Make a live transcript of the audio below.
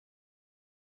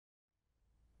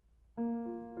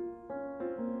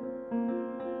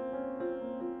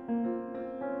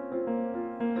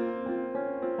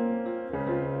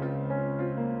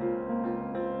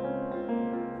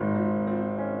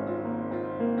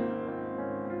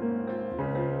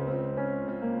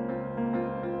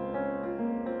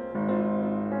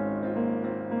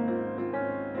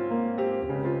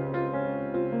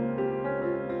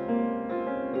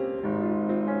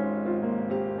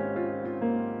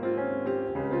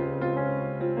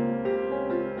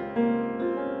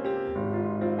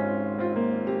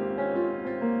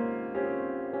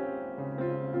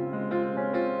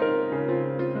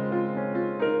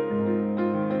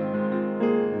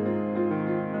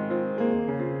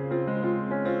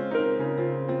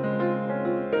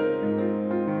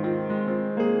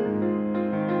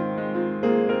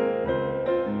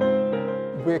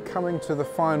coming to the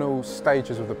final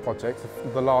stages of the project,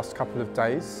 the last couple of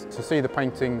days. To see the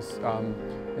paintings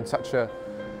in such a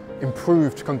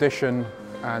improved condition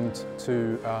and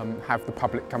to have the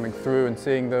public coming through and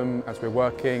seeing them as we're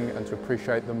working and to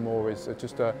appreciate them more is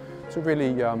it's a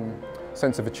really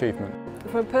sense of achievement.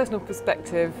 From a personal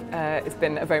perspective, it's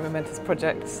been a very momentous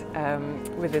project.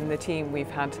 Within the team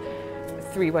we've had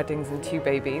 3 weddings and 2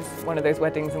 babies. One of those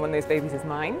weddings and one of those babies is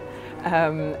mine.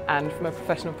 And from a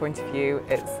professional point of view,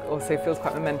 it also feels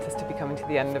quite momentous to be coming to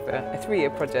the end of a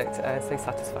 3-year project so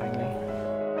satisfyingly.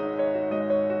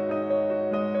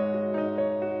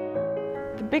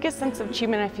 The biggest sense of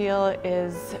achievement I feel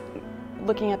is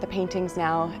looking at the paintings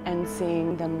now and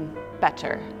seeing them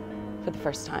better for the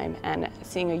first time and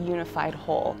seeing a unified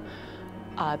whole.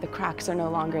 The cracks are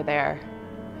no longer there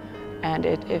and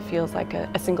it feels like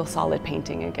a single solid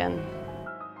painting again.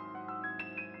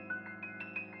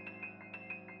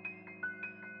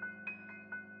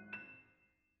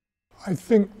 I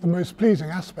think the most pleasing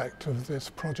aspect of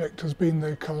this project has been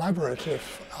the collaborative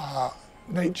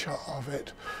nature of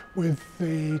it, with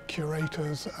the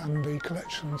curators and the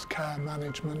collections care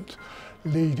management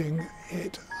leading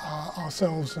it,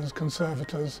 ourselves as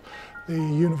conservators, the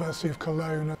University of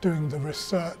Cologne doing the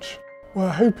research. We're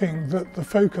hoping that the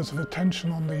focus of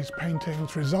attention on these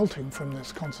paintings resulting from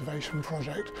this conservation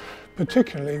project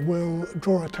particularly will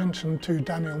draw attention to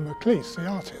Daniel Maclise, the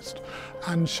artist,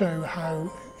 and show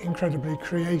how incredibly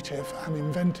creative and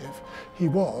inventive he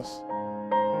was.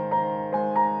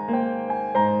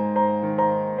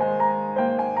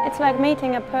 It's like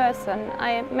meeting a person.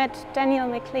 I met Daniel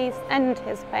Maclise and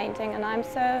his painting, and I'm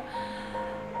so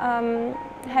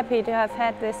happy to have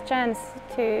had this chance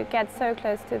to get so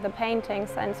close to the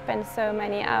paintings and spend so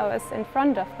many hours in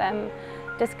front of them,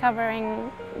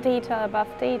 discovering detail above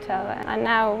detail. And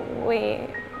now we're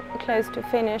close to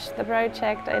finish the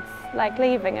project. It's like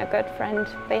leaving a good friend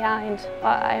behind.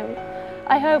 But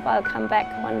I hope I'll come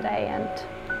back one day and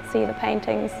see the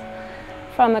paintings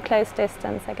from a close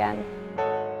distance again.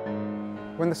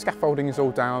 When the scaffolding is all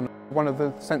down, one of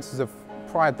the senses of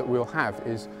pride that we'll have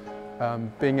is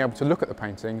being able to look at the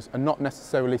paintings and not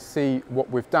necessarily see what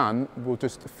we've done. We'll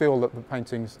just feel that the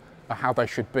paintings are how they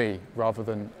should be rather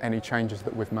than any changes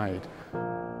that we've made.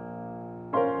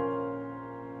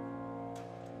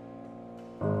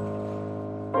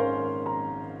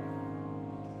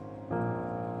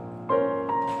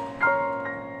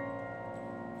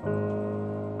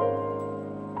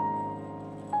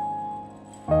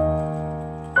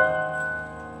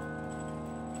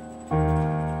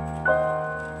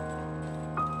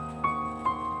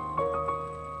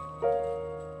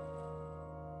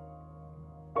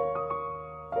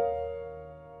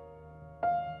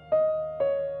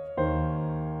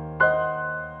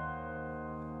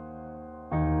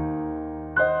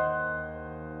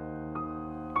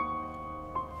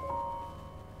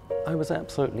 I was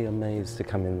absolutely amazed to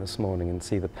come in this morning and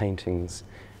see the paintings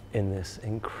in this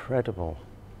incredible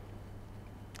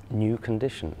new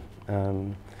condition.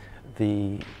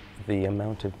 The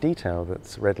amount of detail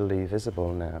that's readily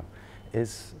visible now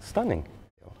is stunning.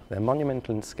 They're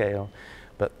monumental in scale,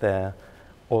 but they're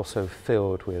also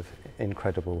filled with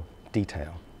incredible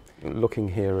detail. Looking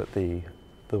here at the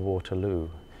Waterloo,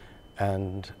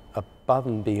 and above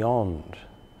and beyond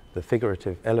the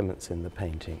figurative elements in the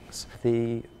paintings,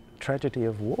 the tragedy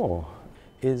of war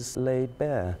is laid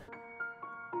bare.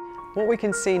 What we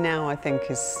can see now, I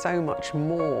think, is so much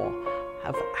more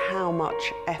of how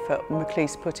much effort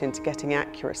Maclise put into getting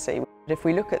accuracy. If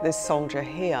we look at this soldier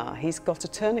here, he's got a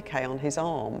tourniquet on his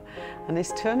arm, and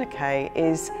this tourniquet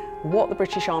is what the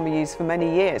British Army used for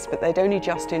many years, but they'd only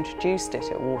just introduced it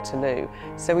at Waterloo.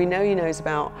 So we know he knows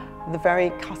about the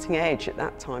very cutting edge at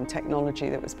that time technology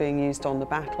that was being used on the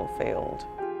battlefield.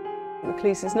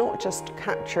 Maclise is not just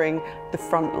capturing the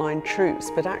frontline troops,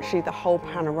 but actually the whole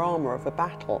panorama of a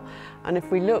battle. And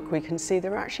if we look, we can see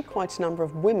there are actually quite a number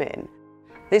of women.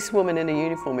 This woman in a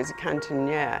uniform is a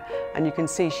cantiniere, and you can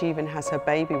see she even has her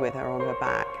baby with her on her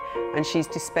back, and she's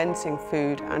dispensing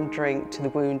food and drink to the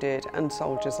wounded and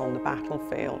soldiers on the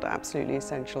battlefield. Absolutely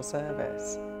essential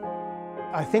service.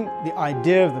 I think the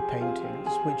idea of the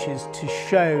paintings, which is to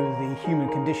show the human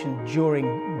condition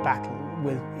during battle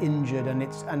with injured and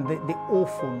the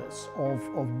awfulness of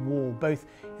war, both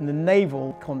in the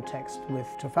naval context with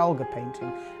Trafalgar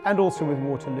painting and also with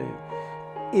Waterloo,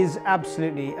 is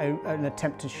absolutely an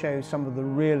attempt to show some of the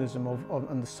realism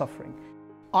and the suffering.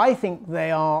 I think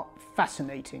they are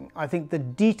fascinating. I think the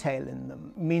detail in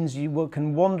them means you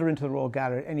can wander into the Royal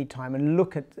Gallery at any time and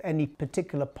look at any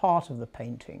particular part of the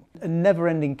painting, a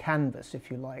never-ending canvas,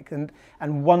 if you like, and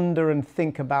wonder and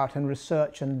think about and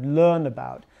research and learn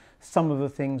about some of the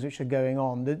things which are going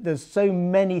on. There's so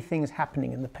many things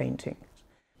happening in the painting.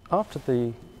 After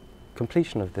the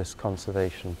completion of this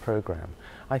conservation programme,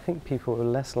 I think people are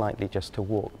less likely just to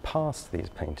walk past these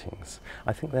paintings.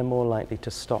 I think they're more likely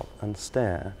to stop and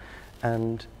stare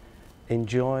and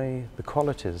enjoy the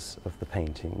qualities of the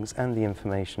paintings and the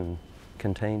information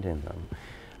contained in them.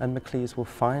 And Maclise will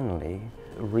finally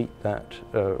reap that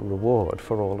reward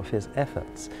for all of his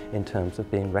efforts in terms of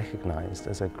being recognised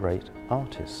as a great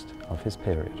artist of his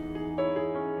period.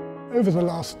 Over the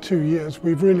last 2 years,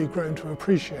 we've really grown to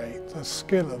appreciate the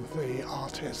skill of the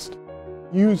artist.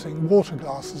 Using water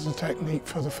glass as a technique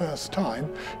for the first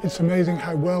time, it's amazing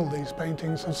how well these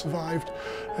paintings have survived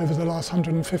over the last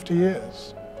 150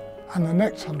 years. And the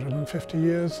next 150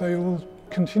 years, they will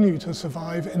continue to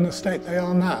survive in the state they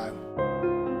are now.